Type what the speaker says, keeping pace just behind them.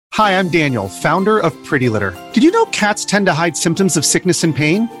Hi, I'm Daniel, founder of Pretty Litter. Did you know cats tend to hide symptoms of sickness and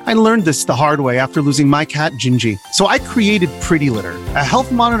pain? I learned this the hard way after losing my cat, Gingy. So I created Pretty Litter, a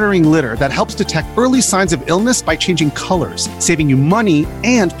health monitoring litter that helps detect early signs of illness by changing colors, saving you money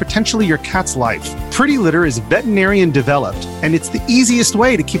and potentially your cat's life. Pretty Litter is veterinarian developed, and it's the easiest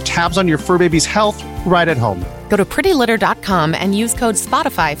way to keep tabs on your fur baby's health right at home. Go to prettylitter.com and use code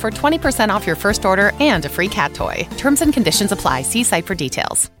SPOTIFY for 20% off your first order and a free cat toy. Terms and conditions apply. See site for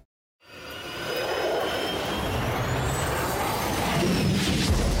details.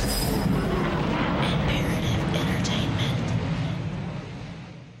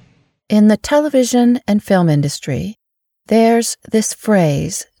 In the television and film industry, there's this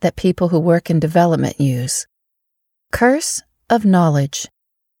phrase that people who work in development use: curse of knowledge.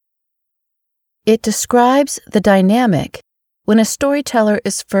 It describes the dynamic when a storyteller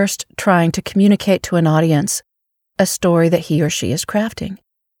is first trying to communicate to an audience a story that he or she is crafting.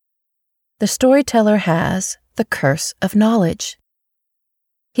 The storyteller has the curse of knowledge.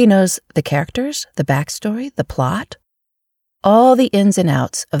 He knows the characters, the backstory, the plot, all the ins and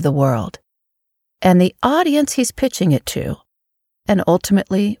outs of the world, and the audience he's pitching it to, and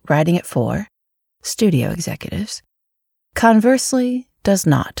ultimately writing it for, studio executives, conversely does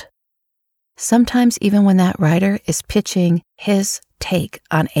not. Sometimes even when that writer is pitching his take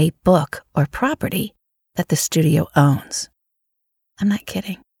on a book or property that the studio owns. I'm not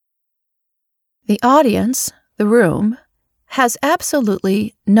kidding. The audience, the room, has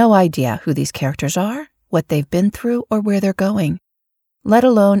absolutely no idea who these characters are, what they've been through, or where they're going, let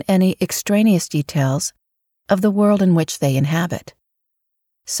alone any extraneous details of the world in which they inhabit.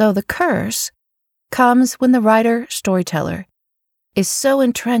 So the curse comes when the writer-storyteller is so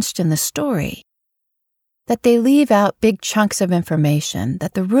entrenched in the story that they leave out big chunks of information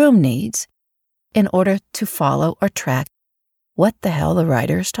that the room needs in order to follow or track what the hell the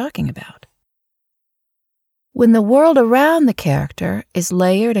writer is talking about. When the world around the character is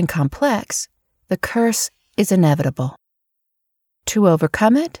layered and complex, the curse is inevitable. To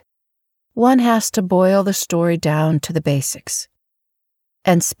overcome it, one has to boil the story down to the basics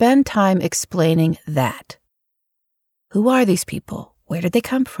and spend time explaining that. Who are these people? Where did they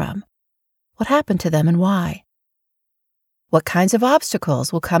come from? What happened to them and why? What kinds of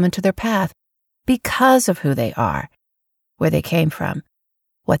obstacles will come into their path because of who they are, where they came from,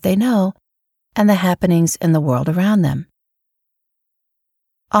 what they know, and the happenings in the world around them?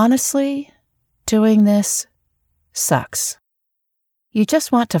 Honestly, doing this sucks. You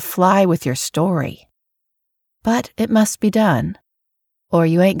just want to fly with your story. But it must be done, or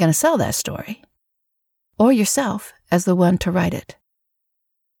you ain't going to sell that story, or yourself as the one to write it.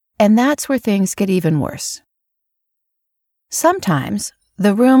 And that's where things get even worse. Sometimes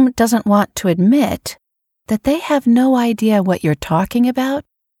the room doesn't want to admit that they have no idea what you're talking about,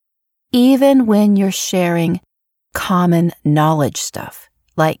 even when you're sharing common knowledge stuff.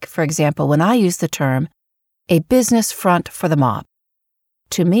 Like, for example, when I use the term, a business front for the mob.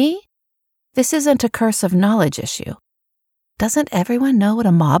 To me, this isn't a curse of knowledge issue. Doesn't everyone know what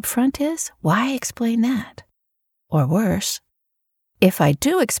a mob front is? Why explain that? Or worse, if I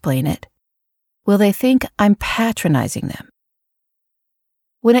do explain it, will they think I'm patronizing them?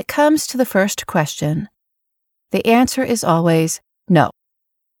 When it comes to the first question, the answer is always no.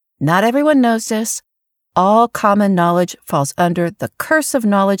 Not everyone knows this. All common knowledge falls under the curse of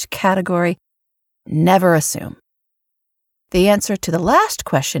knowledge category. Never assume. The answer to the last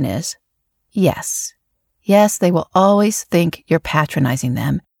question is yes. Yes, they will always think you're patronizing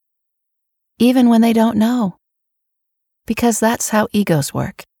them, even when they don't know. Because that's how egos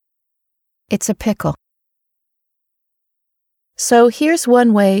work. It's a pickle. So here's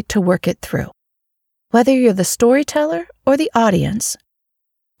one way to work it through. Whether you're the storyteller or the audience,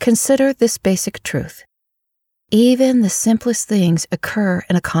 consider this basic truth. Even the simplest things occur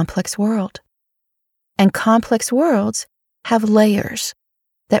in a complex world. And complex worlds have layers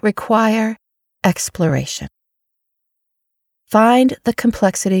that require exploration. Find the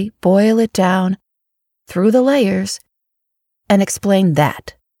complexity, boil it down through the layers, and explain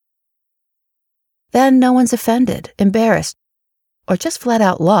that. Then no one's offended, embarrassed, or just flat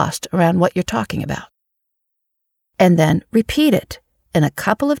out lost around what you're talking about. And then repeat it in a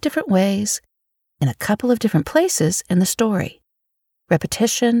couple of different ways, in a couple of different places in the story.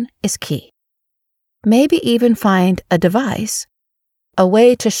 Repetition is key. Maybe even find a device, a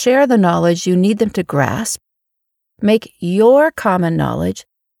way to share the knowledge you need them to grasp. Make your common knowledge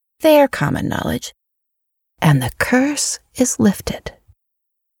their common knowledge, and the curse is lifted.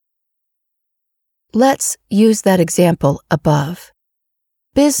 Let's use that example above.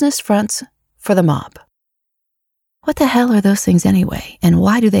 Business fronts for the mob. What the hell are those things anyway, and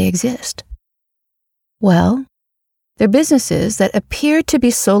why do they exist? Well, they're businesses that appear to be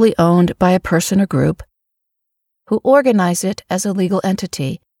solely owned by a person or group who organize it as a legal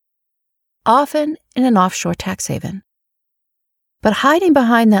entity, often in an offshore tax haven. But hiding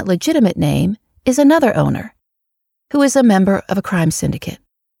behind that legitimate name is another owner, who is a member of a crime syndicate,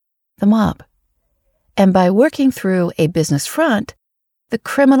 the mob. And by working through a business front, the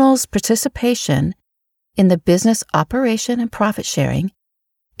criminal's participation in the business operation and profit sharing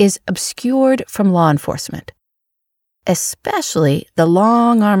is obscured from law enforcement, especially the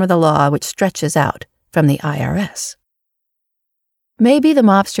long arm of the law which stretches out from the IRS. Maybe the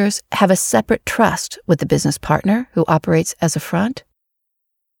mobsters have a separate trust with the business partner who operates as a front,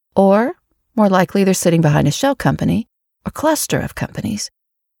 or more likely they're sitting behind a shell company or cluster of companies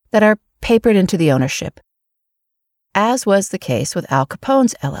that are papered into the ownership, as was the case with Al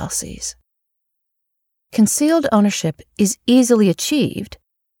Capone's LLCs. Concealed ownership is easily achieved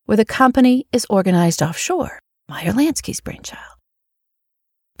where the company is organized offshore, Meyer Lansky's brainchild.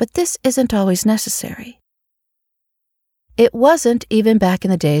 But this isn't always necessary. It wasn't even back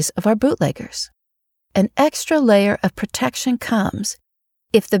in the days of our bootleggers. An extra layer of protection comes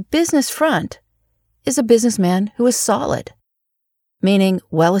if the business front is a businessman who is solid, meaning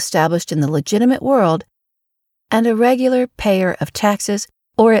well-established in the legitimate world and a regular payer of taxes,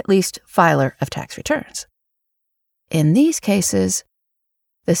 or at least filer of tax returns. In these cases,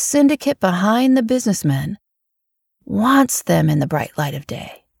 the syndicate behind the businessmen wants them in the bright light of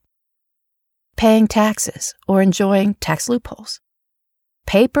day, paying taxes or enjoying tax loopholes,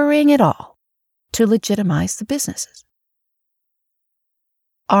 papering it all to legitimize the businesses.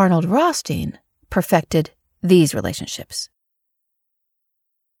 Arnold Rothstein perfected these relationships.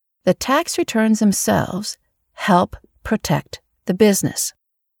 The tax returns themselves help protect the business,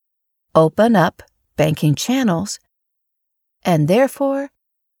 open up banking channels, and therefore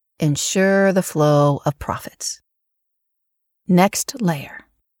ensure the flow of profits. Next layer.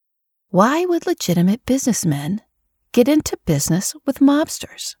 Why would legitimate businessmen get into business with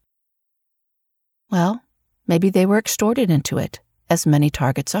mobsters? Well, maybe they were extorted into it, as many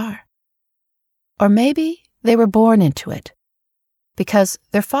targets are. Or maybe they were born into it, because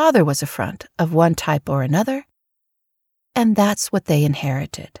their father was a front of one type or another, and that's what they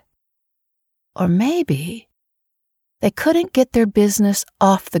inherited. Or maybe they couldn't get their business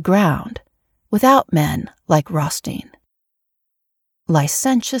off the ground without men like Rothstein,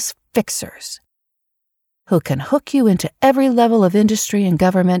 licentious fixers who can hook you into every level of industry and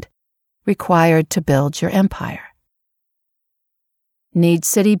government required to build your empire. Need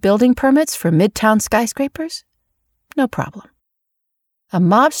city building permits for midtown skyscrapers? No problem. A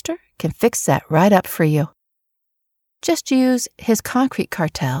mobster can fix that right up for you. Just use his concrete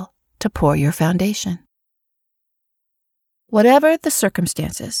cartel to pour your foundation. Whatever the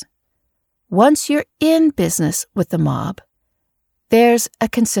circumstances, once you're in business with the mob, there's a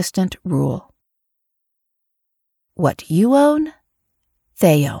consistent rule. What you own,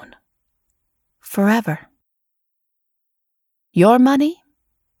 they own. Forever. Your money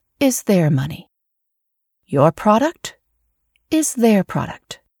is their money. Your product is their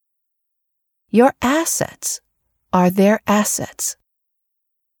product. Your assets are their assets.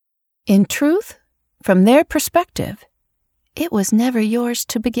 In truth, from their perspective, it was never yours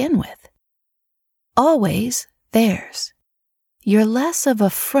to begin with. Always theirs. You're less of a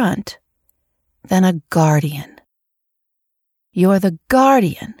front than a guardian. You're the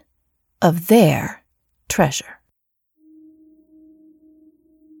guardian of their treasure.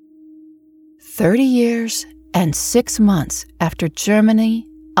 30 years and 6 months after Germany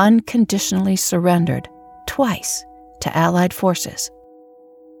unconditionally surrendered twice to Allied forces,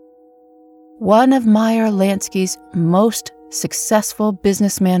 one of Meyer Lansky's most successful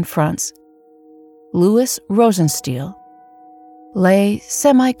businessman fronts, Louis Rosenstiel, lay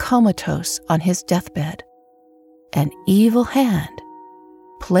semi-comatose on his deathbed, an evil hand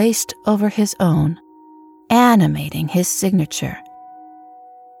placed over his own, animating his signature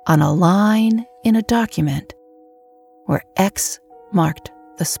on a line in a document where X marked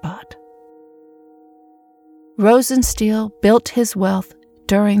the spot. Rosenstiel built his wealth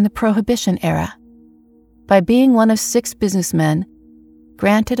during the Prohibition era by being one of 6 businessmen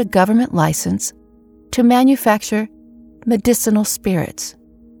granted a government license to manufacture medicinal spirits,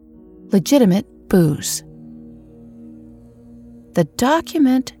 legitimate booze. The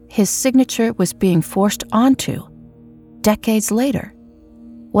document his signature was being forced onto decades later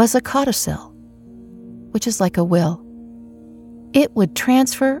was a codicil, which is like a will. It would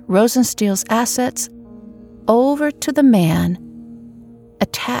transfer Rosenstiel's assets over to the man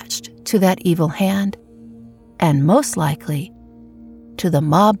attached to that evil hand and most likely to the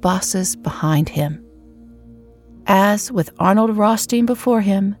mob bosses behind him. As with Arnold Rothstein before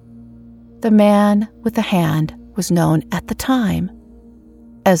him, the man with the hand was known at the time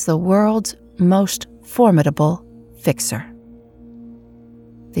as the world's most formidable fixer.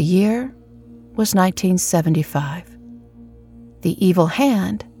 The year was 1975. The evil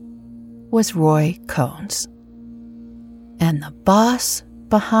hand was Roy Cohns. And the boss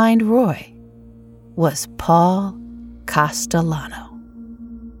behind Roy was Paul Castellano.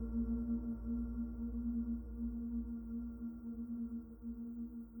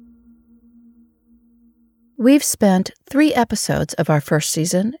 We've spent 3 episodes of our first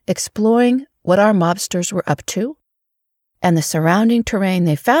season exploring what our mobsters were up to and the surrounding terrain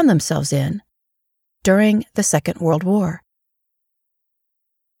they found themselves in during the Second World War.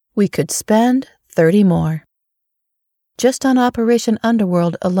 We could spend 30 more. Just on Operation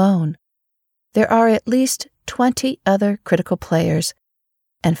Underworld alone, there are at least 20 other critical players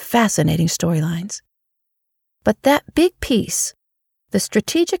and fascinating storylines. But that big piece, the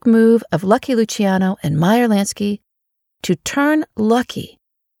strategic move of Lucky Luciano and Meyer Lansky to turn Lucky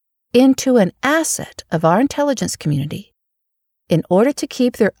into an asset of our intelligence community in order to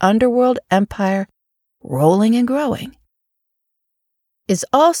keep their underworld empire rolling and growing, is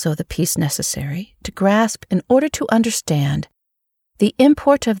also the piece necessary to grasp in order to understand the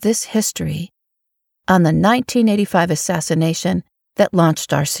import of this history on the 1985 assassination that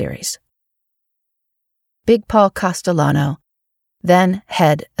launched our series. Big Paul Castellano, then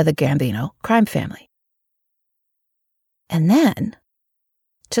head of the Gambino crime family. And then,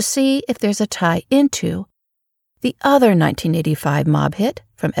 to see if there's a tie into the other 1985 mob hit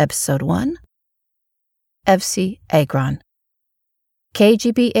from Episode 1, Evsey Agron,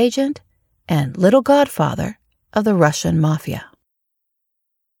 KGB agent and little godfather of the Russian mafia.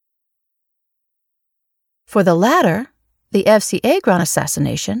 For the latter, the Evsey Agron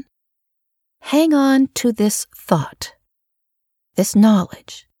assassination, hang on to this thought, this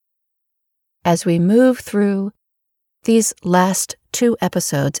knowledge, as we move through these last 2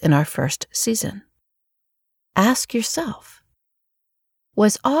 episodes in our first season. Ask yourself,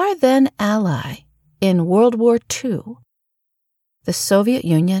 was our then ally in World War II, the Soviet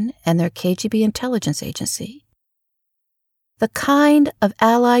Union and their KGB intelligence agency, the kind of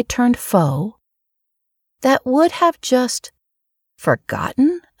ally turned foe that would have just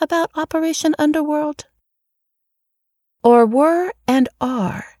forgotten about Operation Underworld? Or were and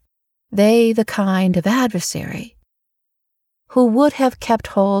are they the kind of adversary who would have kept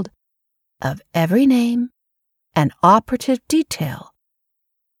hold of every name and operative detail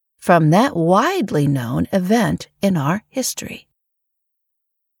from that widely known event in our history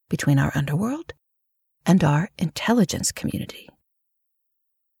between our underworld and our intelligence community?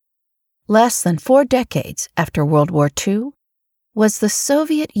 Less than 4 decades after World War II, was the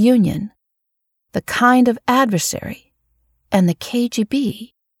Soviet Union the kind of adversary and the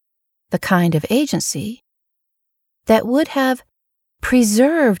KGB the kind of agency that would have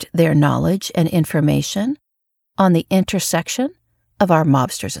preserved their knowledge and information on the intersection of our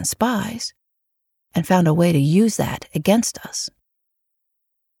mobsters and spies and found a way to use that against us?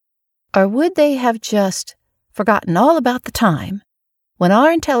 Or would they have just forgotten all about the time when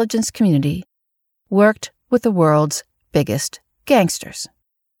our intelligence community worked with the world's biggest gangsters?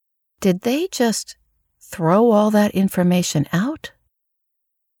 Did they just throw all that information out?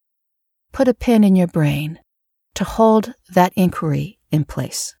 Put a pin in your brain to hold that inquiry in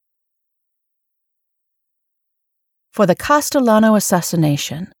place. For the Castellano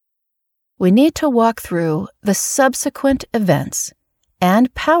assassination, we need to walk through the subsequent events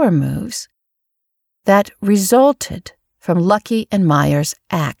and power moves that resulted from Lucky and Meyer's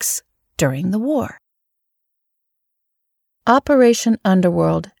acts during the war. Operation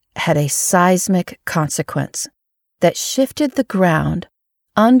Underworld had a seismic consequence that shifted the ground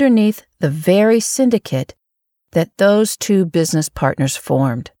underneath the very syndicate that those 2 business partners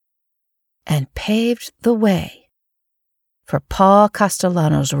formed and paved the way for Paul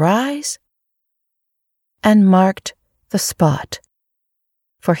Castellano's rise and marked the spot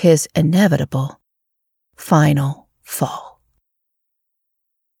for his inevitable final fall.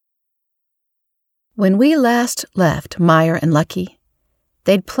 When we last left Meyer and Lucky,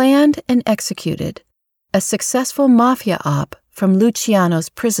 they'd planned and executed a successful mafia op from Luciano's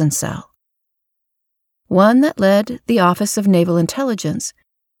prison cell, one that led the Office of Naval Intelligence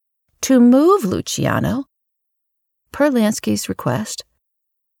to move Luciano, per Lansky's request,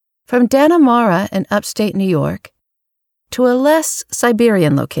 from Dannemora in upstate New York to a less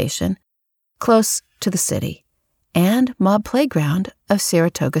Siberian location close to the city and mob playground of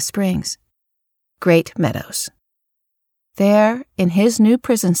Saratoga Springs, Great Meadows. There, in his new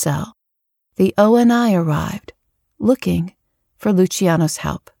prison cell, the ONI arrived, looking for Luciano's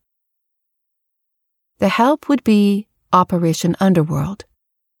help. The help would be Operation Underworld,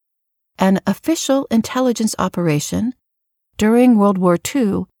 an official intelligence operation during World War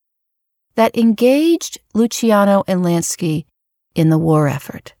II that engaged Luciano and Lansky in the war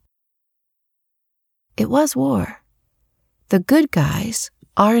effort. It was war. The good guys,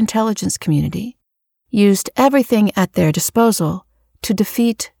 our intelligence community, used everything at their disposal to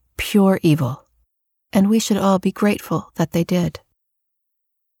defeat pure evil, and we should all be grateful that they did.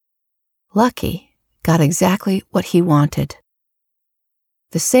 Lucky got exactly what he wanted.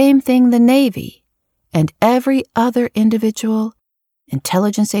 The same thing the Navy and every other individual,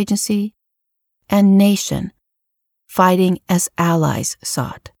 intelligence agency, and nation fighting as allies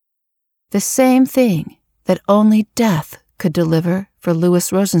sought. The same thing that only death could deliver for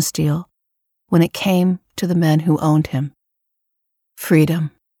Louis Rosenstiel when it came to the men who owned him.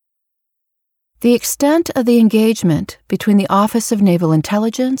 Freedom. The extent of the engagement between the Office of Naval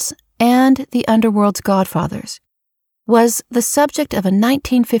Intelligence and the Underworld's Godfathers was the subject of a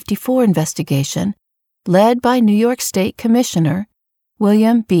 1954 investigation led by New York State Commissioner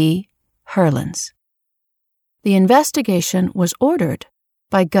William B. Herlins. The investigation was ordered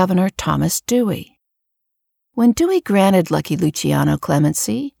by Governor Thomas Dewey. When Dewey granted Lucky Luciano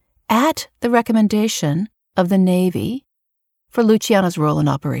clemency at the recommendation of the Navy for Luciano's role in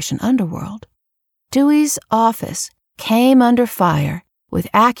Operation Underworld, Dewey's office came under fire with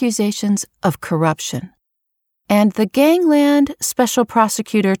accusations of corruption, and the gangland special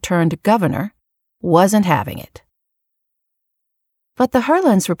prosecutor turned governor wasn't having it. But the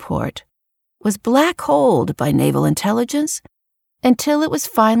Herlins report was black-holed by naval intelligence until it was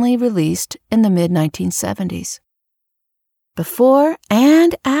finally released in the mid-1970s. Before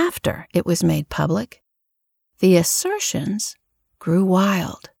and after it was made public, the assertions grew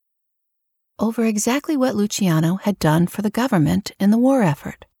wild over exactly what Luciano had done for the government in the war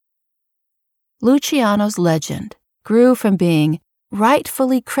effort. Luciano's legend grew from being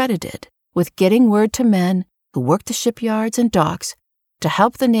rightfully credited with getting word to men who worked the shipyards and docks to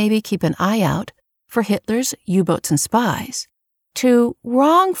help the Navy keep an eye out for Hitler's U-boats and spies, to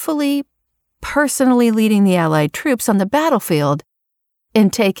wrongfully personally leading the Allied troops on the battlefield in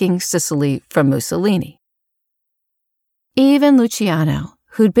taking Sicily from Mussolini. Even Luciano,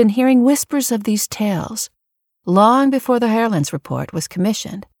 who'd been hearing whispers of these tales long before the Herlins report was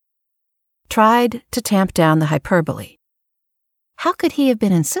commissioned, tried to tamp down the hyperbole. How could he have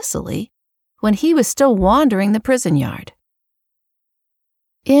been in Sicily when he was still wandering the prison yard?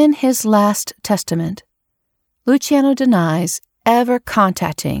 In his last testament, Luciano denies ever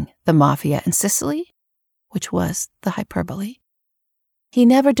contacting the Mafia in Sicily, which was the hyperbole. He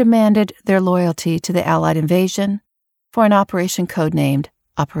never demanded their loyalty to the Allied invasion for an operation codenamed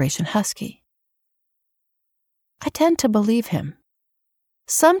Operation Husky. I tend to believe him.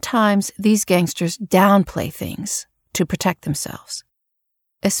 Sometimes these gangsters downplay things to protect themselves,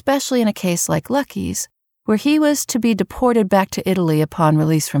 especially in a case like Lucky's, where he was to be deported back to Italy upon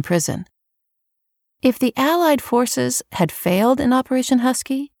release from prison. If the Allied forces had failed in Operation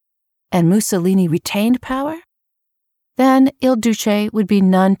Husky and Mussolini retained power, then Il Duce would be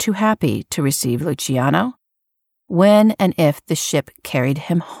none too happy to receive Luciano when and if the ship carried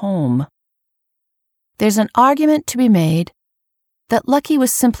him home. There's an argument to be made that Lucky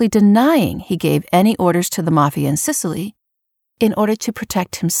was simply denying he gave any orders to the Mafia in Sicily in order to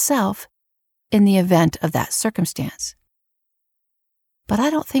protect himself in the event of that circumstance. But I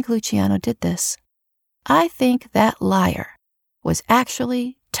don't think Luciano did this. I think that liar was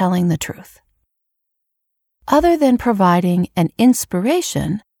actually telling the truth. Other than providing an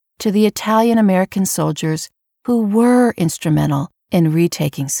inspiration to the Italian-American soldiers who were instrumental in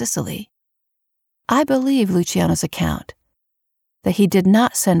retaking Sicily, I believe Luciano's account that he did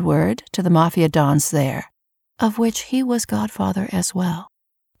not send word to the Mafia dons there, of which he was godfather as well,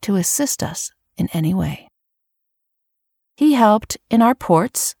 to assist us in any way. He helped in our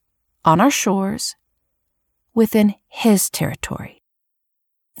ports, on our shores, within his territory.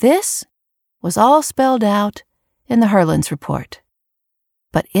 This was all spelled out in the Herlins report.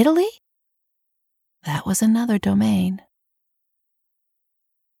 But Italy? That was another domain.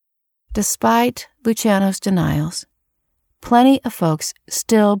 Despite Luciano's denials, plenty of folks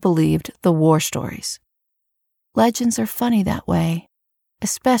still believed the war stories. Legends are funny that way,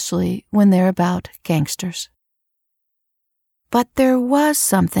 especially when they're about gangsters. But there was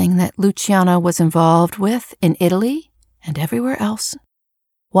something that Luciano was involved with in Italy and everywhere else,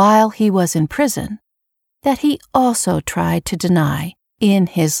 while he was in prison, that he also tried to deny in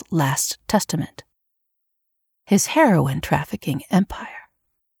his last testament. his heroin trafficking empire.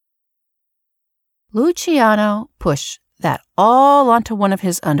 Luciano pushed that all onto one of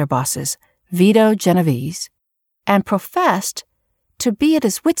his underbosses, Vito Genovese, and professed to be at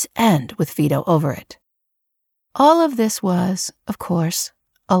his wit's end with Vito over it. All of this was, of course,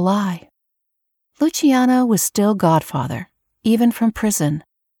 a lie. Luciano was still godfather, even from prison.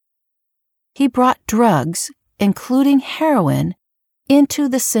 He brought drugs, including heroin, into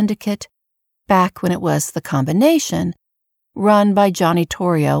the syndicate back when it was the combination run by Johnny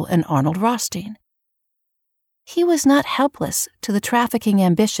Torrio and Arnold Rothstein. He was not helpless to the trafficking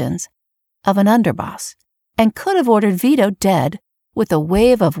ambitions of an underboss and could have ordered Vito dead with a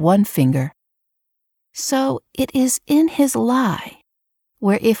wave of one finger. So it is in his lie,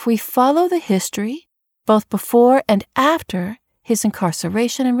 where if we follow the history, both before and after his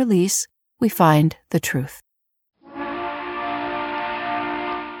incarceration and release, we find the truth.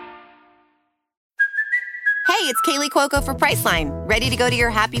 Hey, it's Kaylee Cuoco for Priceline. Ready to go to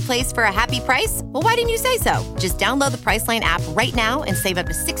your happy place for a happy price? Well, why didn't you say so? Just download the Priceline app right now and save up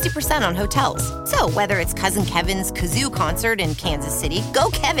to 60% on hotels. So whether it's Cousin Kevin's Kazoo Concert in Kansas City,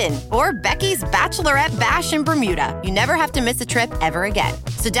 go Kevin, or Becky's Bachelorette Bash in Bermuda, you never have to miss a trip ever again.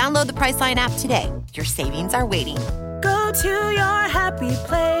 So download the Priceline app today. Your savings are waiting. Go to your happy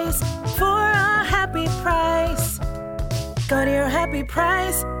place for a happy price. Go to your happy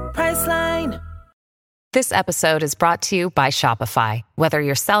price, Priceline. This episode is brought to you by Shopify. Whether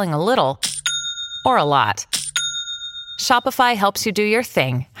you're selling a little or a lot, Shopify helps you do your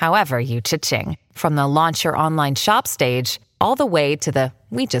thing, however you cha-ching. From the launch your online shop stage, all the way to the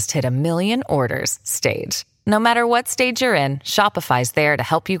we just hit 1 million orders stage. No matter what stage you're in, Shopify's there to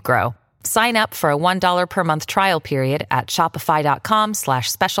help you grow. Sign up for a $1 per month trial period at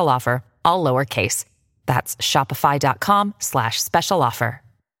shopify.com/special offer, all lowercase. That's shopify.com/special offer.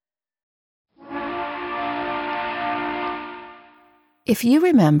 If you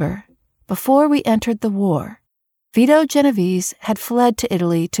remember, before we entered the war, Vito Genovese had fled to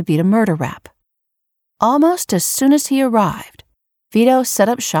Italy to beat a murder rap. Almost as soon as he arrived, Vito set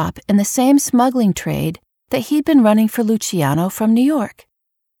up shop in the same smuggling trade that he'd been running for Luciano from New York: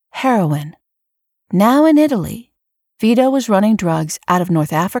 heroin. Now in Italy, Vito was running drugs out of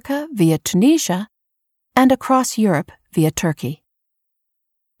North Africa via Tunisia and across Europe via Turkey.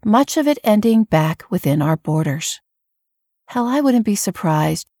 Much of it ending back within our borders. Hell, I wouldn't be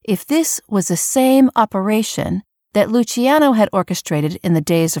surprised if this was the same operation that Luciano had orchestrated in the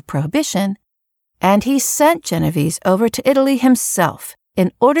days of Prohibition, and he sent Genovese over to Italy himself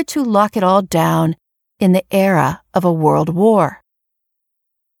in order to lock it all down in the era of a world war.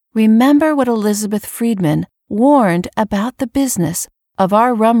 Remember what Elizabeth Friedman warned about the business of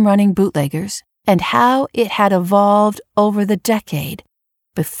our rum-running bootleggers and how it had evolved over the decade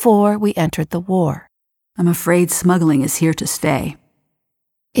before we entered the war. I'm afraid smuggling is here to stay.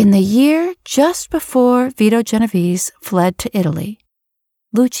 In the year just before Vito Genovese fled to Italy,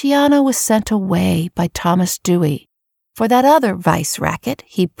 Luciano was sent away by Thomas Dewey for that other vice racket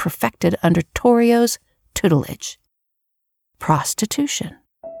he perfected under Torrio's tutelage: prostitution.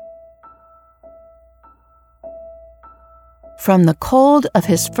 From the cold of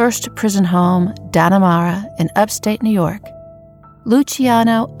his first prison home, Dannemora, in upstate New York,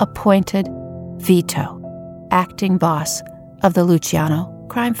 Luciano appointed Vito acting boss of the Luciano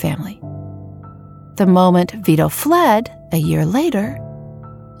crime family. The moment Vito fled, a year later,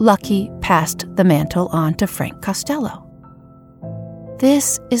 Lucky passed the mantle on to Frank Costello.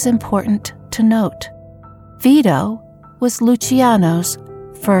 This is important to note. Vito was Luciano's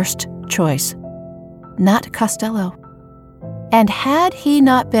first choice, not Costello. And had he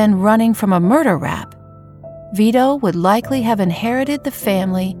not been running from a murder rap, Vito would likely have inherited the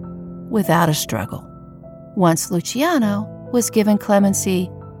family without a struggle, once Luciano was given clemency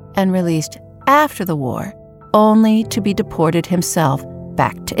and released after the war, only to be deported himself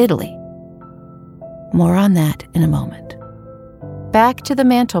back to Italy. More on that in a moment. Back to the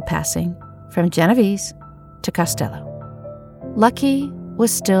mantle passing from Genovese to Costello. Lucky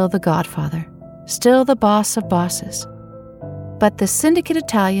was still the godfather, still the boss of bosses. But the syndicate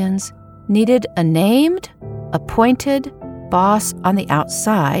Italians needed a named, appointed boss on the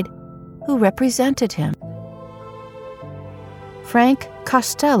outside who represented him. Frank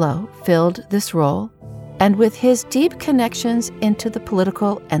Costello filled this role, and with his deep connections into the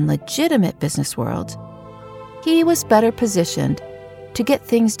political and legitimate business world, he was better positioned to get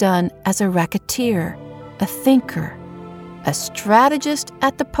things done as a racketeer, a thinker, a strategist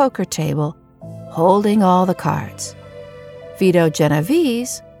at the poker table, holding all the cards. Vito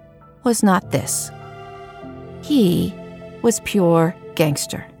Genovese was not this. He was pure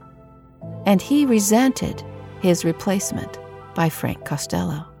gangster, and he resented his replacement by Frank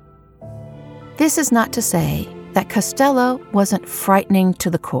Costello. This is not to say that Costello wasn't frightening to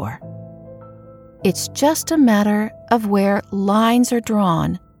the core. It's just a matter of where lines are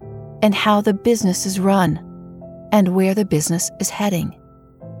drawn and how the business is run and where the business is heading.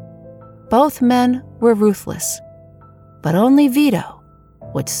 Both men were ruthless, but only Vito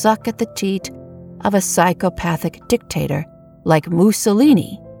would suck at the teat of a psychopathic dictator like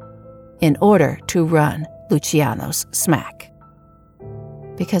Mussolini in order to run Luciano's smack.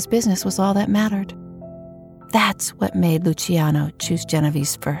 Because business was all that mattered. That's what made Luciano choose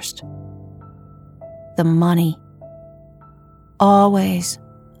Genovese first. The money. Always,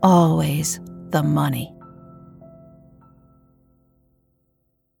 always the money.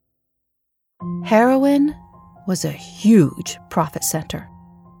 Heroin was a huge profit center.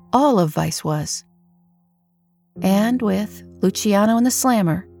 All of Vice was. And with Luciano and the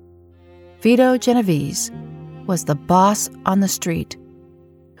Slammer, Vito Genovese was the boss on the street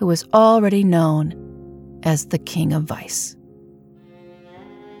who was already known as the King of Vice.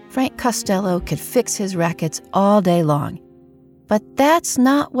 Frank Costello could fix his rackets all day long, but that's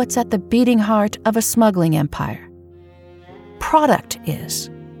not what's at the beating heart of a smuggling empire. Product is.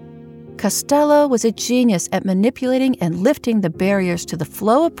 Costello was a genius at manipulating and lifting the barriers to the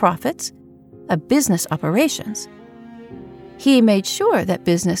flow of profits of business operations. He made sure that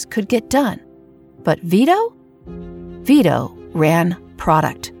business could get done. But Vito? Vito ran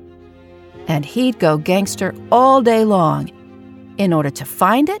product. And he'd go gangster all day long in order to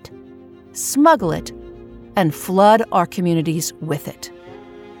find it, smuggle it, and flood our communities with it.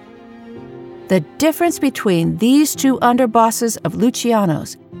 The difference between these two underbosses of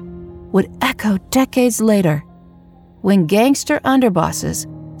Luciano's would echo decades later when gangster underbosses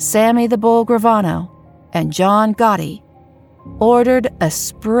Sammy the Bull Gravano and John Gotti ordered a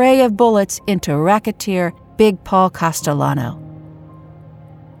spray of bullets into racketeer Big Paul Castellano.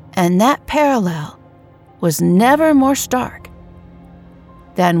 And that parallel was never more stark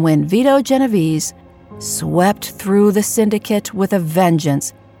than when Vito Genovese swept through the syndicate with a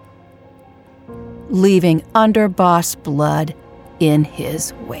vengeance, leaving underboss blood in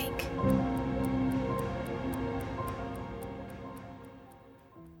his wake.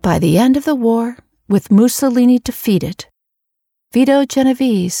 By the end of the war, with Mussolini defeated, Vito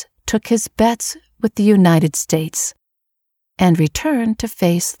Genovese took his bets with the United States and returned to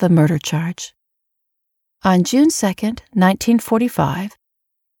face the murder charge. On June 2nd, 1945,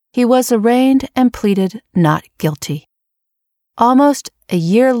 he was arraigned and pleaded not guilty. Almost a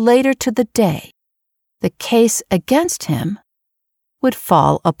year later to the day, the case against him would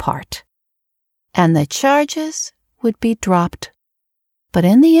fall apart, and the charges would be dropped. But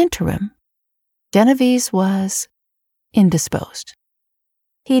in the interim, Genovese was indisposed.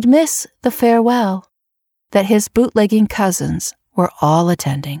 He'd miss the farewell that his bootlegging cousins were all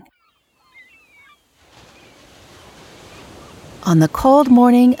attending. On the cold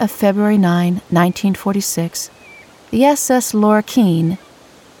morning of February 9, 1946, the SS Laura Keene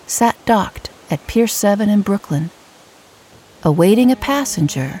sat docked at Pier 7 in Brooklyn, awaiting a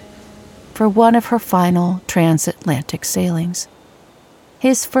passenger for one of her final transatlantic sailings.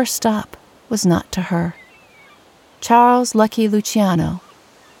 His first stop was not to her. Charles Lucky Luciano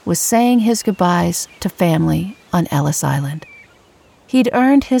was saying his goodbyes to family on Ellis Island. He'd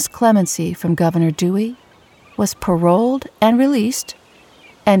earned his clemency from Governor Dewey, was paroled and released,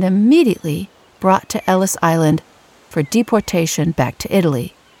 and immediately brought to Ellis Island for deportation back to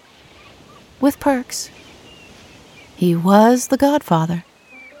Italy. With perks. He was the godfather.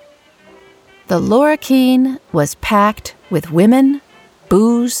 The Laura Keene was packed with women,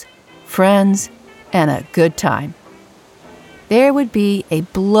 booze, friends, and a good time. There would be a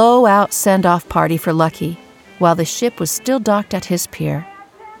blowout send-off party for Lucky while the ship was still docked at his pier.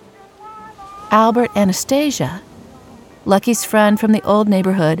 Albert Anastasia, Lucky's friend from the old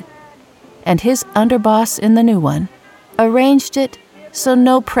neighborhood, and his underboss in the new one, arranged it so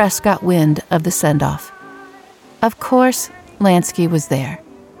no press got wind of the send-off. Of course, Lansky was there,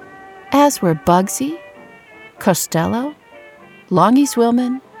 as were Bugsy, Costello, Longy's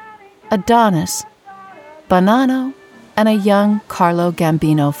Willman, Adonis, Bonanno, and a young Carlo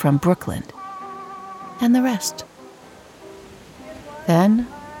Gambino from Brooklyn, and the rest. Then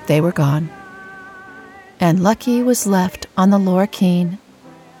they were gone, and Lucky was left on the Laura Keene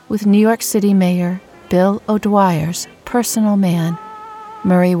with New York City Mayor Bill O'Dwyer's personal man,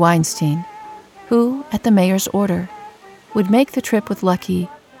 Murray Weinstein, who, at the mayor's order, would make the trip with Lucky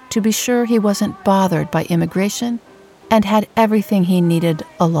to be sure he wasn't bothered by immigration and had everything he needed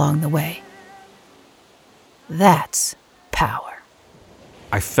along the way. That's power.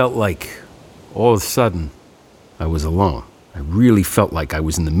 I felt like, all of a sudden, I was alone. I really felt like I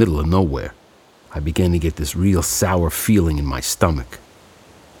was in the middle of nowhere. I began to get this real sour feeling in my stomach.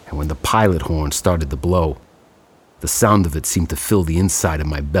 And when the pilot horn started to blow, the sound of it seemed to fill the inside of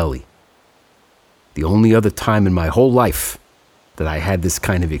my belly. The only other time in my whole life that I had this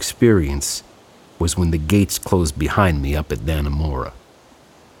kind of experience was when the gates closed behind me up at Dannemora.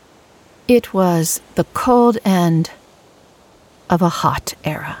 It was the cold end of a hot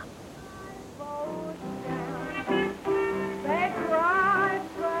era.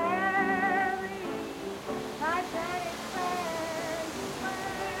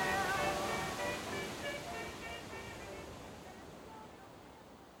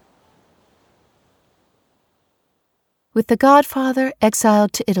 With The Godfather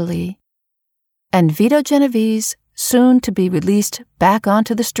exiled to Italy, and Vito Genovese soon to be released back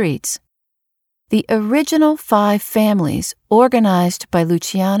onto the streets, the original 5 families organized by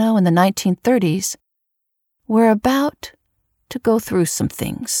Luciano in the 1930s were about to go through some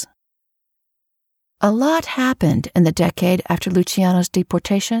things. A lot happened in the decade after Luciano's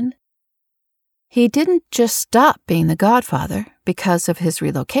deportation. He didn't just stop being the Godfather because of his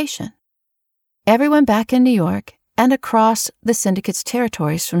relocation. Everyone back in New York and across the syndicate's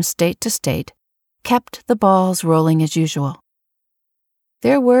territories from state to state kept the balls rolling as usual.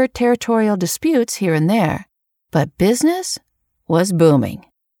 There were territorial disputes here and there, but business was booming.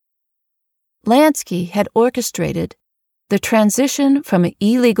 Lansky had orchestrated the transition from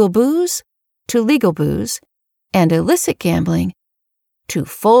illegal booze to legal booze and illicit gambling to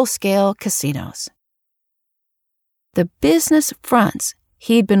full-scale casinos. The business fronts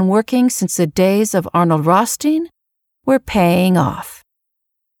he'd been working since the days of Arnold Rothstein were paying off.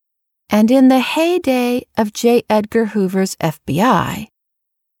 And in the heyday of J. Edgar Hoover's FBI,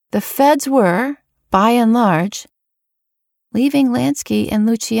 the feds were, by and large, leaving Lansky and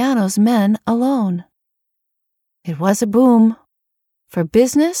Luciano's men alone. It was a boom for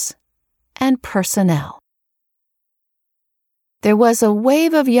business and personnel. There was a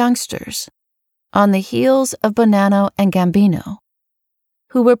wave of youngsters on the heels of Bonanno and Gambino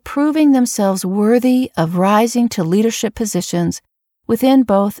who were proving themselves worthy of rising to leadership positions within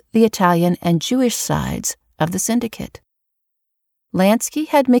both the Italian and Jewish sides of the syndicate. Lansky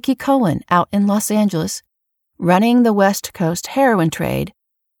had Mickey Cohen out in Los Angeles running the West Coast heroin trade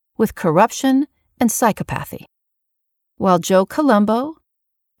with corruption and psychopathy, while Joe Colombo,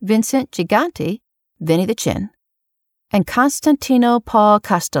 Vincent Gigante, Vinny the Chin, and Constantino Paul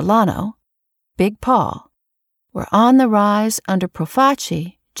Castellano, Big Paul, were on the rise under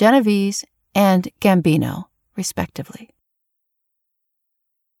Profaci, Genovese, and Gambino, respectively.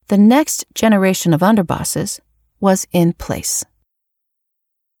 The next generation of underbosses was in place.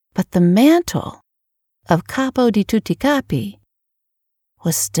 But the mantle of Capo di Tutti Capi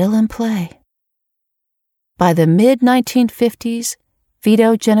was still in play. By the mid-1950s,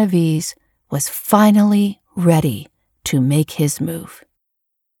 Vito Genovese was finally ready to make his move.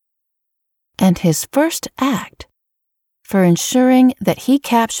 And his first act for ensuring that he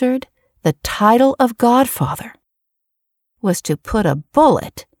captured the title of Godfather was to put a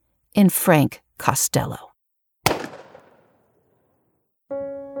bullet in Frank Costello.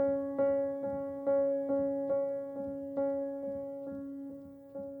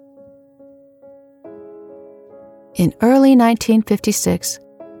 In early 1956,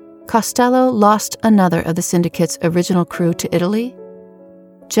 Costello lost another of the syndicate's original crew to Italy,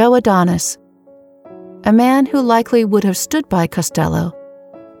 Joe Adonis, a man who likely would have stood by Costello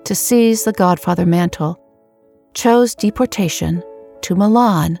to seize the Godfather mantle, chose deportation to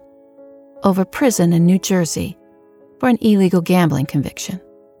Milan over prison in New Jersey for an illegal gambling conviction.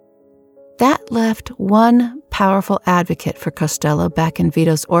 That left one powerful advocate for Costello back in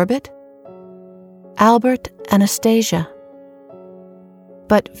Vito's orbit, Albert Anastasia.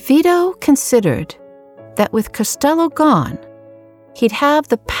 But Vito considered that with Costello gone, he'd have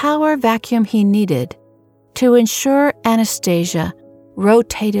the power vacuum he needed to ensure Anastasia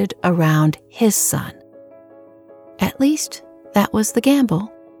rotated around his son. At least that was the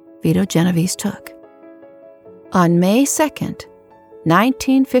gamble Vito Genovese took. On May 2nd,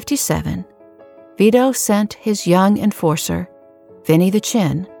 1957, Vito sent his young enforcer, Vinny the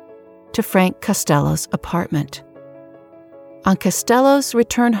Chin, to Frank Costello's apartment. On Costello's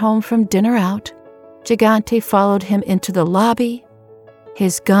return home from dinner out, Gigante followed him into the lobby,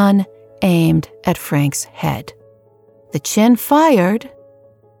 his gun aimed at Frank's head. The Chin fired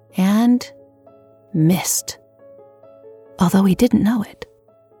and missed, although he didn't know it.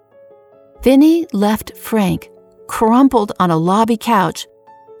 Vinny left Frank crumpled on a lobby couch,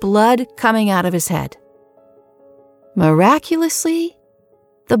 blood coming out of his head. Miraculously,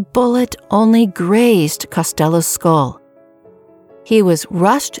 the bullet only grazed Costello's skull. He was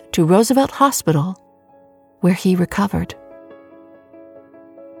rushed to Roosevelt Hospital, where he recovered.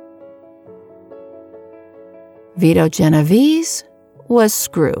 Vito Genovese was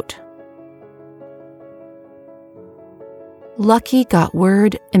screwed. Lucky got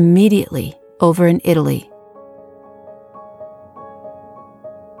word immediately over in Italy.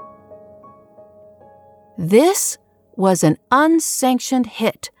 This was an unsanctioned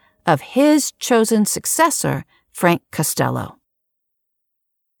hit of his chosen successor, Frank Costello.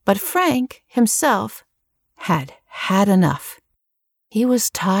 But Frank himself had had enough. He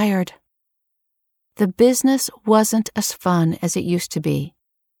was tired. The business wasn't as fun as it used to be.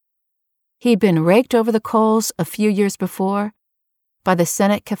 He'd been raked over the coals a few years before by the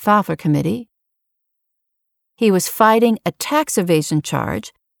Senate Kefauver Committee. He was fighting a tax evasion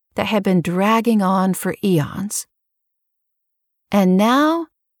charge that had been dragging on for eons. And now,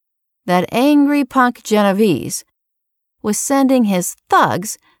 that angry punk Genovese was sending his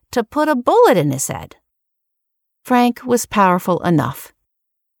thugs to put a bullet in his head. Frank was powerful enough.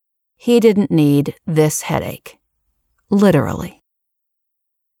 He didn't need this headache. Literally.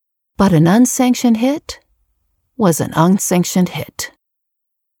 But an unsanctioned hit was an unsanctioned hit.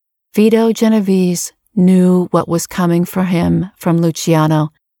 Vito Genovese knew what was coming for him from Luciano,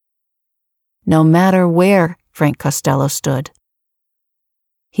 no matter where Frank Costello stood.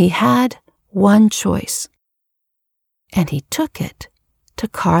 He had one choice, and he took it to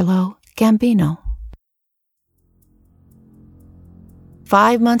Carlo Gambino.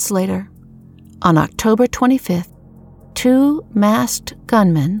 5 months later, on October 25th, 2 masked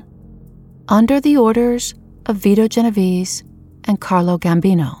gunmen, under the orders of Vito Genovese and Carlo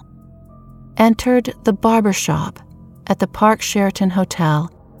Gambino, entered the barber shop at the Park Sheraton Hotel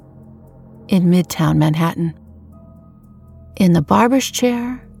in Midtown Manhattan. In the barber's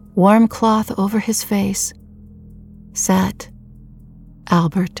chair, warm cloth over his face, sat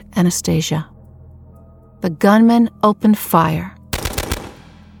Albert Anastasia. The gunman opened fire.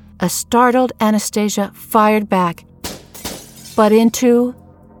 A startled Anastasia fired back, but into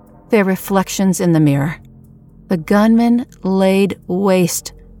their reflections in the mirror. The gunman laid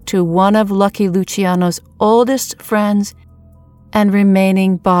waste to one of Lucky Luciano's oldest friends and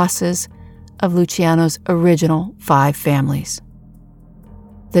remaining bosses of Luciano's original 5 families.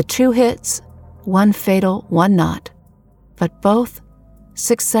 The 2 hits, one fatal, one not, but both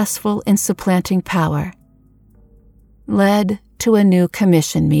successful in supplanting power, led to a new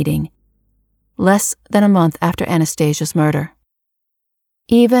commission meeting, less than a month after Anastasia's murder.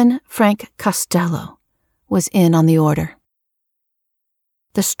 Even Frank Costello was in on the order.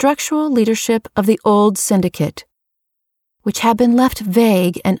 The structural leadership of the old syndicate, which had been left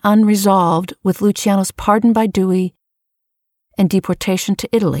vague and unresolved with Luciano's pardon by Dewey and deportation to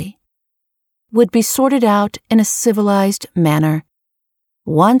Italy, would be sorted out in a civilized manner,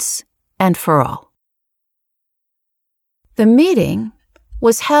 once and for all. The meeting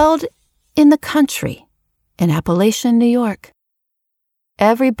was held in the country, in Appalachian, New York.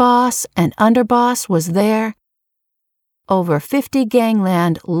 Every boss and underboss was there. Over 50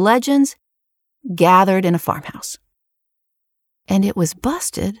 gangland legends gathered in a farmhouse. And it was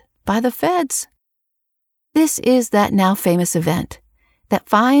busted by the feds. This is that now famous event that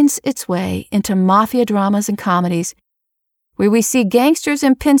finds its way into mafia dramas and comedies where we see gangsters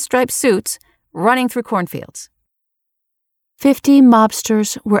in pinstripe suits running through cornfields. 50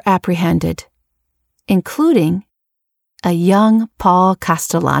 mobsters were apprehended, including a young Paul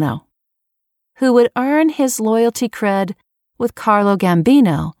Castellano, who would earn his loyalty cred with Carlo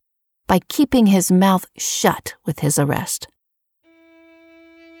Gambino by keeping his mouth shut with his arrest.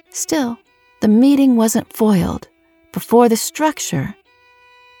 Still, the meeting wasn't foiled before the structure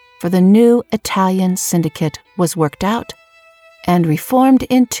for the new Italian syndicate was worked out and reformed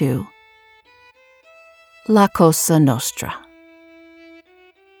into La Cosa Nostra.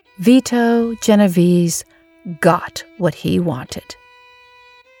 Vito Genovese got what he wanted.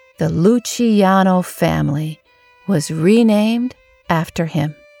 The Luciano family was renamed after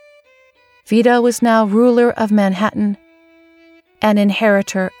him. Vito was now ruler of Manhattan and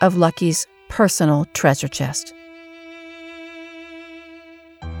inheritor of Lucky's personal treasure chest.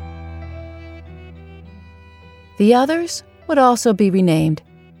 The others would also be renamed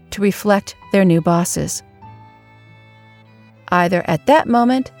to reflect their new bosses, either at that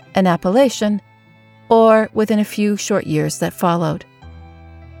moment an Appalachian or within a few short years that followed.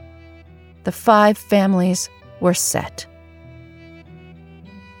 The 5 families were set.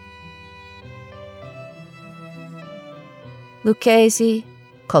 Lucchese,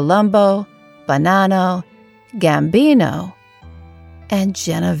 Colombo, Bonanno, Gambino, and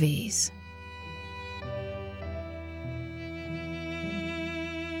Genovese.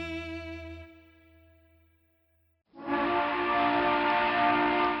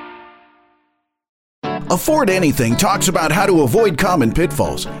 Afford Anything talks about how to avoid common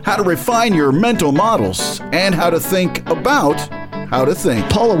pitfalls, how to refine your mental models, and how to think about how to think.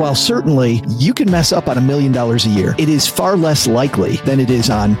 Paula, while certainly you can mess up on $1 million a year, it is far less likely than it is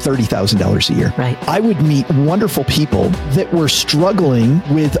on $30,000 a year. Right. I would meet wonderful people that were struggling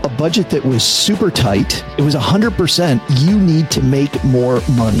with a budget that was super tight. It was 100%, you need to make more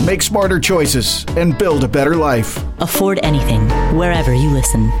money. Make smarter choices and build a better life. Afford Anything, wherever you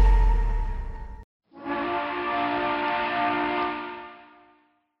listen.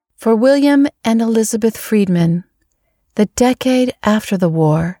 For William and Elizabeth Friedman, the decade after the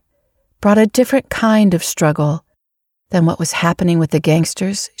war brought a different kind of struggle than what was happening with the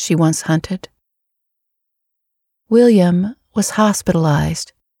gangsters she once hunted. William was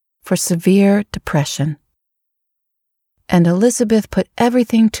hospitalized for severe depression, and Elizabeth put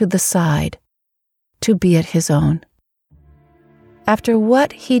everything to the side to be at his own. After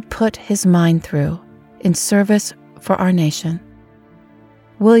what he'd put his mind through in service for our nation,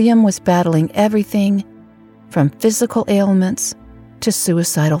 William was battling everything from physical ailments to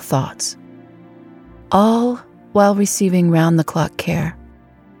suicidal thoughts, all while receiving round-the-clock care.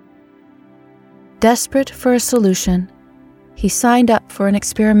 Desperate for a solution, he signed up for an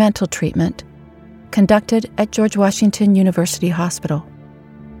experimental treatment conducted at George Washington University Hospital.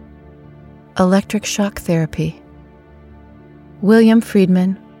 Electric shock therapy. William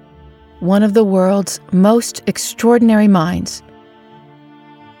Friedman, one of the world's most extraordinary minds,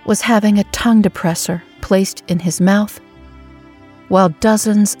 was having a tongue depressor placed in his mouth, while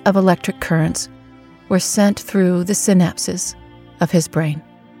dozens of electric currents were sent through the synapses of his brain.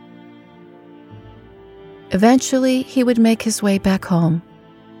 Eventually, he would make his way back home,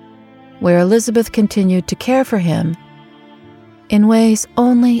 where Elizabeth continued to care for him in ways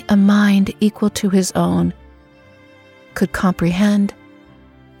only a mind equal to his own could comprehend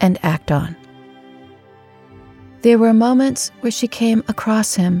and act on. There were moments where she came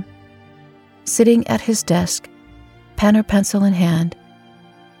across him, sitting at his desk, pen or pencil in hand,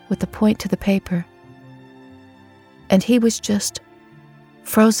 with a point to the paper, and he was just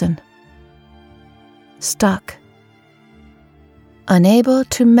frozen, stuck, unable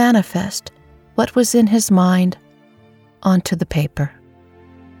to manifest what was in his mind onto the paper.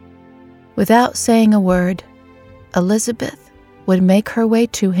 Without saying a word, Elizabeth would make her way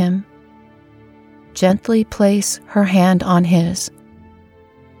to him, gently place her hand on his,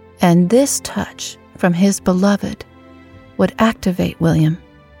 and this touch from his beloved would activate William.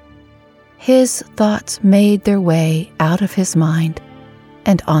 His thoughts made their way out of his mind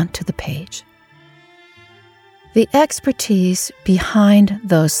and onto the page. The expertise behind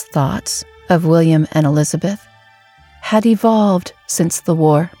those thoughts of William and Elizabeth had evolved since the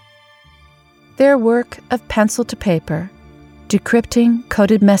war. Their work of pencil to paper, decrypting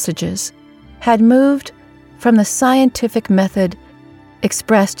coded messages, had moved from the scientific method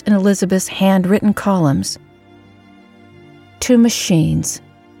expressed in Elizabeth's handwritten columns to machines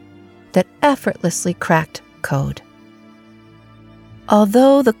that effortlessly cracked code.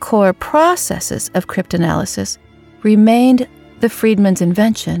 Although the core processes of cryptanalysis remained the Friedmans'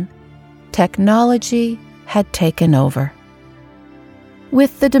 invention, technology had taken over.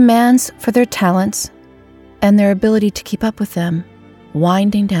 With the demands for their talents and their ability to keep up with them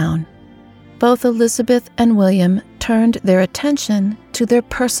winding down, both Elizabeth and William turned their attention to their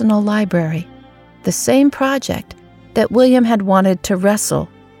personal library, the same project that William had wanted to wrestle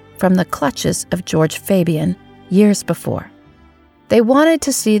from the clutches of George Fabian years before. They wanted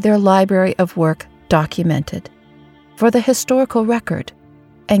to see their library of work documented for the historical record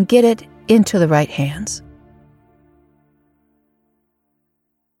and get it into the right hands.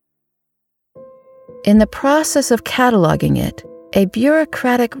 In the process of cataloging it, a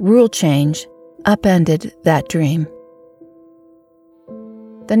bureaucratic rule change upended that dream.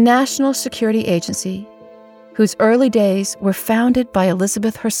 The National Security Agency, whose early days were founded by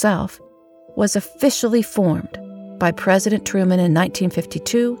Elizabeth herself, was officially formed by President Truman in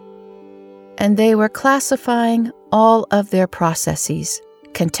 1952, and they were classifying all of their processes,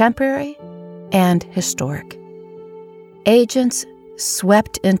 contemporary and historic. Agents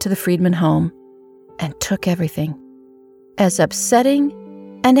swept into the Friedman home and took everything. As upsetting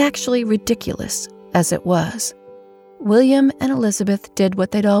and actually ridiculous as it was, William and Elizabeth did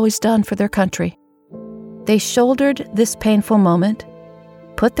what they'd always done for their country. They shouldered this painful moment,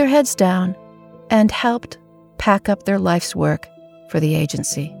 put their heads down, and helped pack up their life's work for the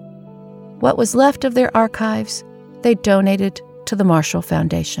agency. What was left of their archives, they donated to the Marshall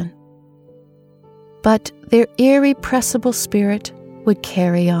Foundation. But their irrepressible spirit would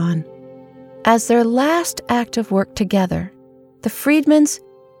carry on. As their last act of work together, the Friedmans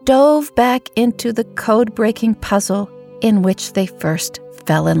dove back into the code-breaking puzzle in which they first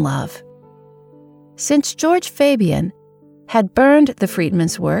fell in love. Since George Fabian had burned the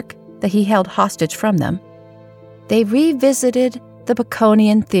Friedmans' work that he held hostage from them, they revisited the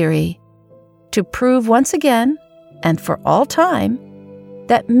Baconian theory to prove once again, and for all time,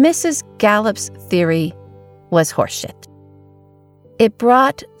 that Mrs. Gallup's theory was horseshit. It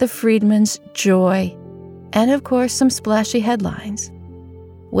brought the Friedmans joy and, of course, some splashy headlines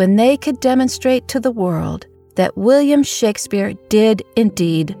when they could demonstrate to the world that William Shakespeare did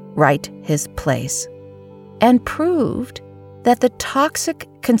indeed write his plays, and proved that the toxic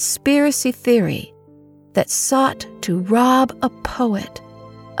conspiracy theory that sought to rob a poet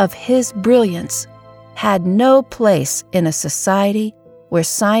of his brilliance had no place in a society where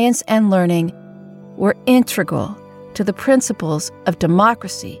science and learning were integral to the principles of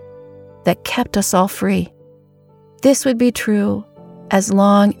democracy that kept us all free. This would be true as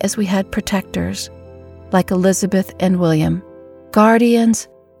long as we had protectors like Elizabeth and William, guardians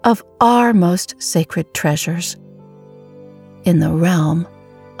of our most sacred treasures in the realm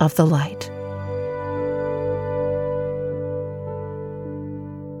of the light.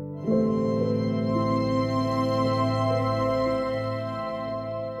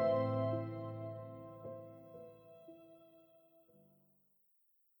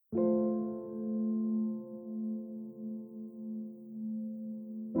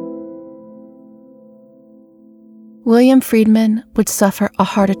 William Friedman would suffer a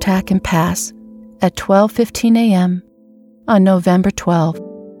heart attack and pass at 12:15 a.m. on November 12,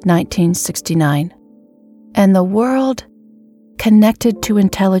 1969. And the world connected to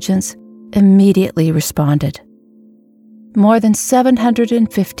intelligence immediately responded. More than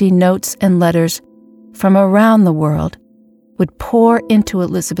 750 notes and letters from around the world would pour into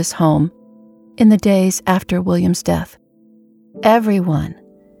Elizabeth's home in the days after William's death. Everyone,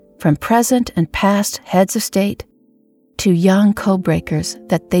 from present and past heads of state to young code-breakers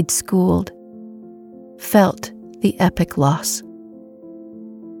that they'd schooled, felt the epic loss.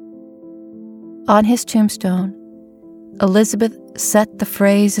 On his tombstone, Elizabeth set the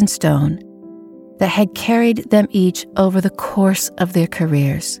phrase in stone that had carried them each over the course of their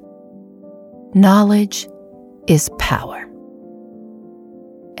careers. Knowledge is power.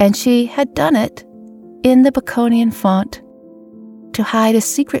 And she had done it in the Baconian font to hide a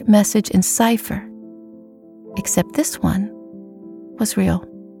secret message in cipher, except this one was real.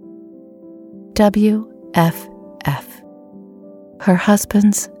 WFF, her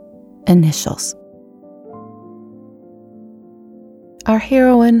husband's initials. Our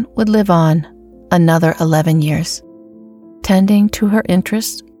heroine would live on another 11 years, tending to her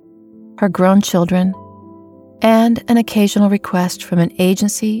interests, her grown children, and an occasional request from an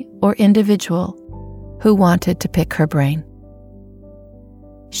agency or individual who wanted to pick her brain.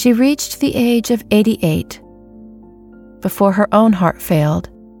 She reached the age of 88 before her own heart failed,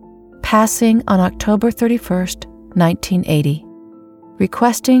 passing on October 31st, 1980.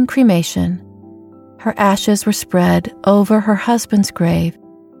 Requesting cremation, her ashes were spread over her husband's grave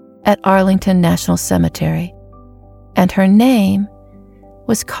at Arlington National Cemetery, and her name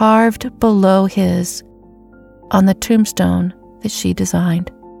was carved below his on the tombstone that she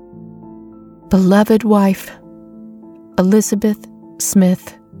designed. Beloved wife, Elizabeth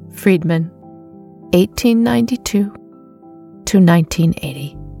Smith Friedman, 1892 to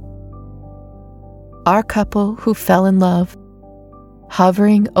 1980. Our couple who fell in love,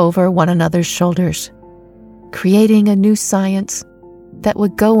 hovering over one another's shoulders, creating a new science that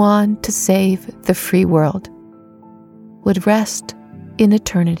would go on to save the free world, would rest in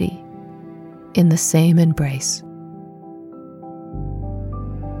eternity in the same embrace.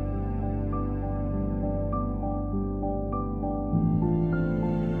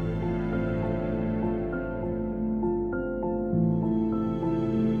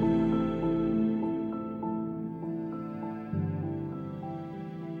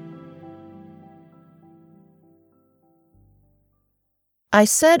 I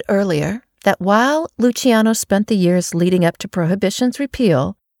said earlier that while Luciano spent the years leading up to Prohibition's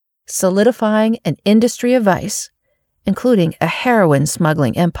repeal solidifying an industry of vice, including a heroin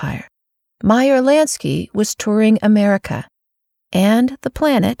smuggling empire, Meyer Lansky was touring America and the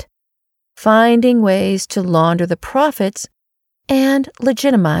planet, finding ways to launder the profits and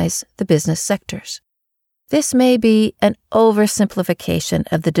legitimize the business sectors. This may be an oversimplification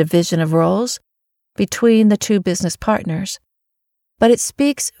of the division of roles between the two business partners, but it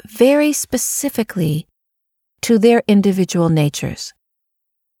speaks very specifically to their individual natures,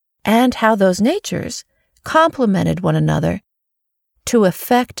 and how those natures complemented one another to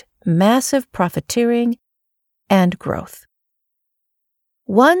effect massive profiteering and growth.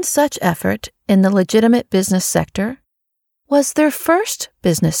 One such effort in the legitimate business sector was their first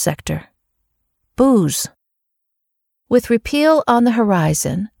business sector, booze. With repeal on the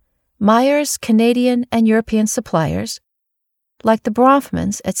horizon, Meyer's Canadian and European suppliers, like the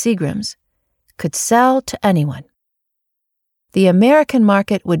Bronfmans at Seagram's, could sell to anyone. The American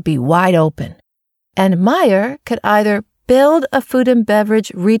market would be wide open, and Meyer could either build a food and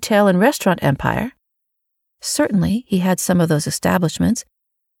beverage retail and restaurant empire — certainly he had some of those establishments,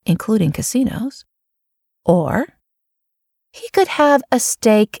 including casinos — or he could have a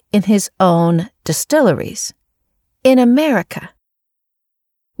stake in his own distilleries in America,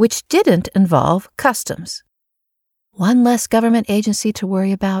 which didn't involve customs. One less government agency to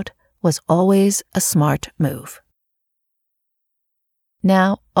worry about was always a smart move.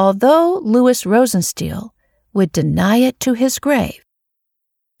 Now, although Louis Rosenstiel would deny it to his grave,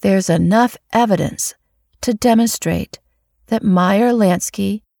 there's enough evidence to demonstrate that Meyer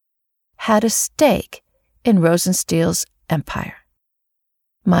Lansky had a stake in Rosenstiel's empire.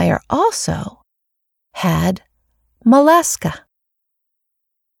 Meyer also had Molaska.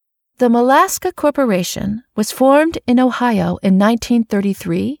 The Molaska Corporation was formed in Ohio in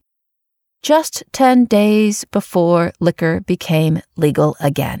 1933, just 10 days before liquor became legal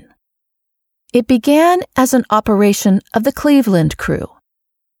again. It began as an operation of the Cleveland Crew,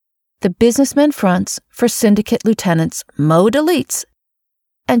 the businessmen fronts for syndicate lieutenants Mo Deleitz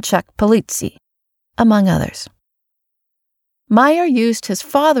and Chuck Polizzi, among others. Meyer used his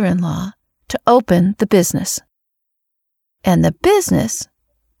father-in-law to open the business, and the business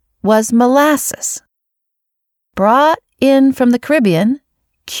was molasses, brought in from the Caribbean,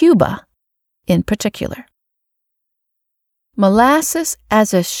 Cuba in particular. Molasses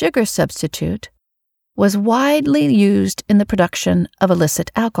as a sugar substitute was widely used in the production of illicit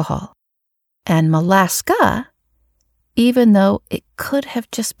alcohol, and Molaska, even though it could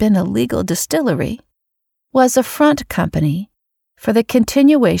have just been a legal distillery, was a front company for the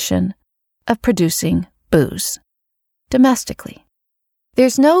continuation of producing booze domestically.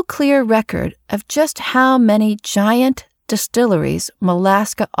 There's no clear record of just how many giant distilleries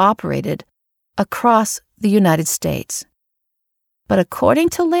Molaska operated across the United States. But according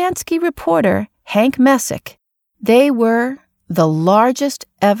to Lansky reporter Hank Messick, they were the largest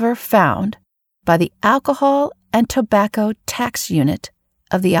ever found by the Alcohol and Tobacco Tax Unit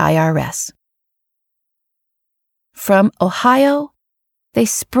of the IRS. From Ohio, they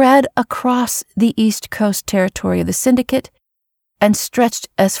spread across the East Coast territory of the syndicate and stretched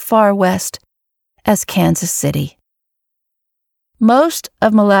as far west as Kansas City. Most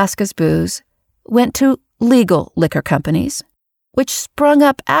of Molaska's booze went to legal liquor companies, which sprung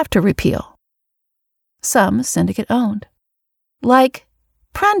up after repeal. Some syndicate-owned, like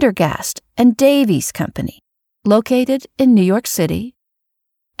Prendergast and Davies Company, located in New York City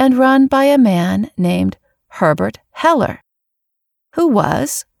and run by a man named Herbert Heller, who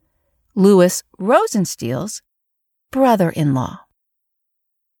was Louis Rosenstiel's brother-in-law.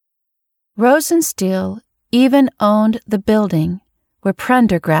 Rosenstiel even owned the building where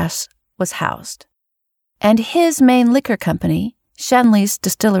Prendergast was housed, and his main liquor company, Shenley's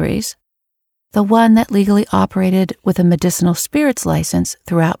Distilleries, the one that legally operated with a medicinal spirits license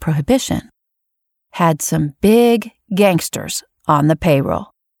throughout Prohibition, had some big gangsters on the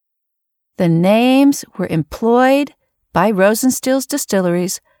payroll. The names were employed by Rosenstiel's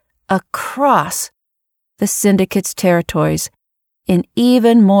distilleries across the syndicate's territories in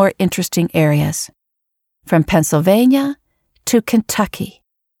even more interesting areas, from Pennsylvania to Kentucky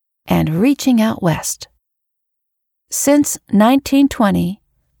and reaching out west. Since 1920,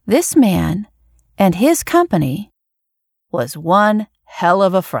 this man and his company was one hell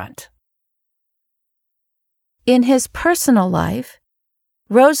of a front. In his personal life,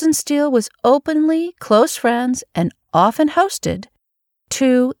 Rosenstiel was openly close friends and often hosted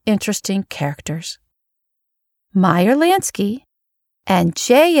two interesting characters, Meyer Lansky and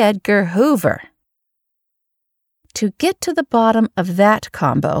J. Edgar Hoover. To get to the bottom of that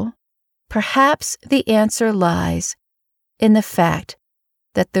combo, perhaps the answer lies in the fact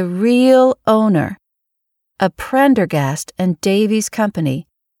that the real owner of Prendergast and Davies Company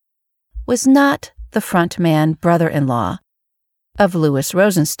was not the front-man brother-in-law of Louis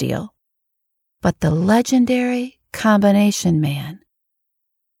Rosenstiel, but the legendary combination man,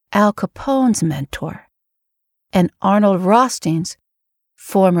 Al Capone's mentor, and Arnold Rothstein's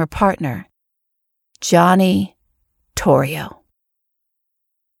former partner, Johnny Torrio.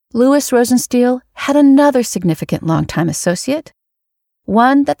 Louis Rosenstiel had another significant longtime associate,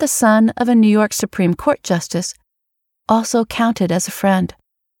 one that the son of a New York Supreme Court justice also counted as a friend,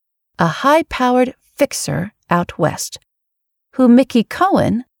 a high-powered fixer out west, who Mickey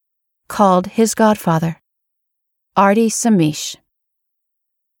Cohen called his godfather, Artie Samish.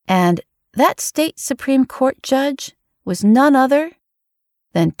 And that state Supreme Court judge was none other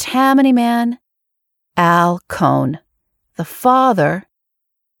than Tammany man Al Cohn, the father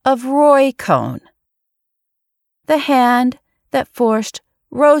of Roy Cohn, the hand that forced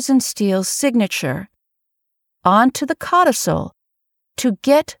Rosenstiel's signature onto the codicil to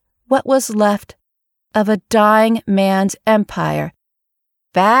get what was left of a dying man's empire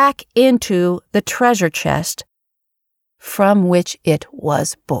back into the treasure chest from which it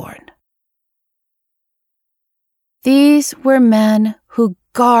was born. These were men who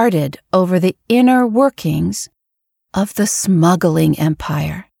guarded over the inner workings of the smuggling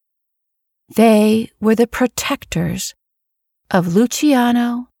empire. They were the protectors of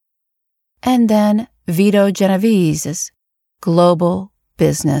Luciano and then Vito Genovese's global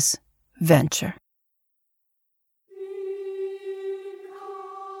business venture.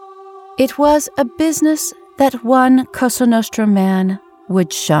 It was a business that one Cosa Nostra man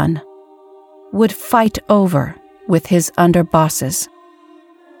would shun, would fight over with his underbosses.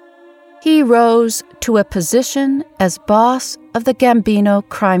 He rose to a position as boss of the Gambino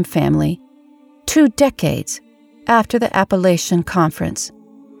crime family 2 decades after the Appalachian Conference,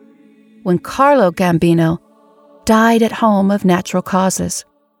 when Carlo Gambino died at home of natural causes.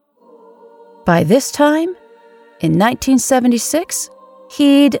 By this time, in 1976,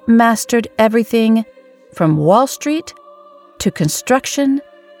 he'd mastered everything from Wall Street to construction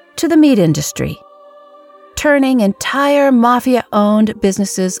to the meat industry, turning entire mafia-owned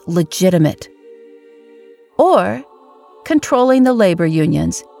businesses legitimate, or controlling the labor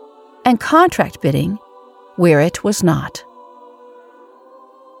unions and contract bidding where it was not.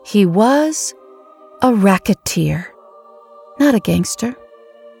 He was a racketeer, not a gangster.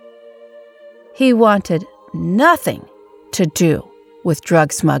 He wanted nothing to do with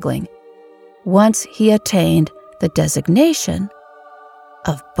drug smuggling once he attained the designation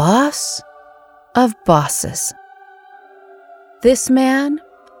of boss of bosses. This man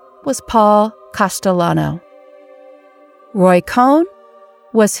was Paul Castellano. Roy Cohn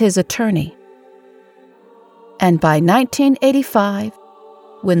was his attorney. And by 1985,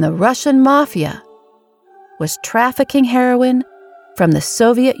 when the Russian mafia was trafficking heroin from the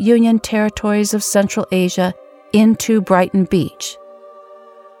Soviet Union territories of Central Asia into Brighton Beach,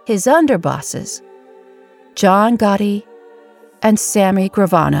 his underbosses, John Gotti and Sammy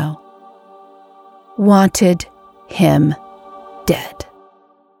Gravano, wanted him dead.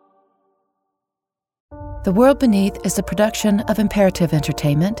 The World Beneath is a production of Imperative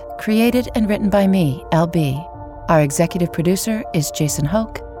Entertainment, created and written by me, LB. Our executive producer is Jason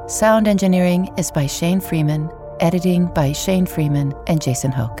Hoke. Sound engineering is by Shane Freeman. Editing by Shane Freeman and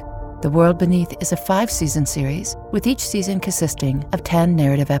Jason Hoke. The World Beneath is a 5-season series, with each season consisting of 10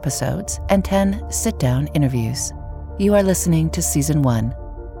 narrative episodes and 10 sit-down interviews. You are listening to Season 1,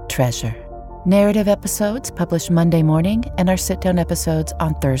 Treasure. Narrative episodes published Monday morning and our sit-down episodes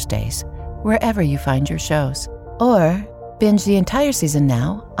on Thursdays, wherever you find your shows. Or binge the entire season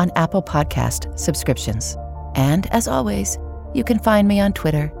now on Apple Podcast subscriptions. And as always, you can find me on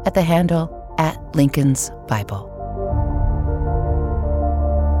Twitter at the handle @Lincoln'sBible.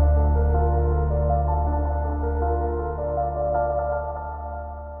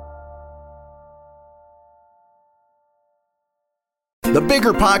 The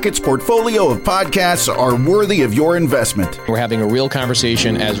Bigger Pockets portfolio of podcasts are worthy of your investment. We're having a real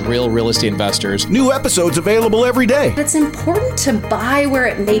conversation as real estate investors. New episodes available every day. It's important to buy where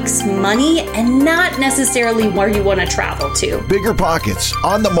it makes money and not necessarily where you want to travel to. Bigger Pockets,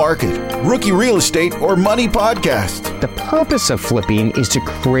 On the Market, Rookie Real Estate, or Money Podcast. The purpose of flipping is to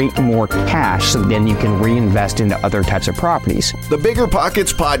create more cash so then you can reinvest into other types of properties. The Bigger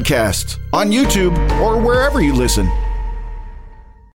Pockets Podcast on YouTube or wherever you listen.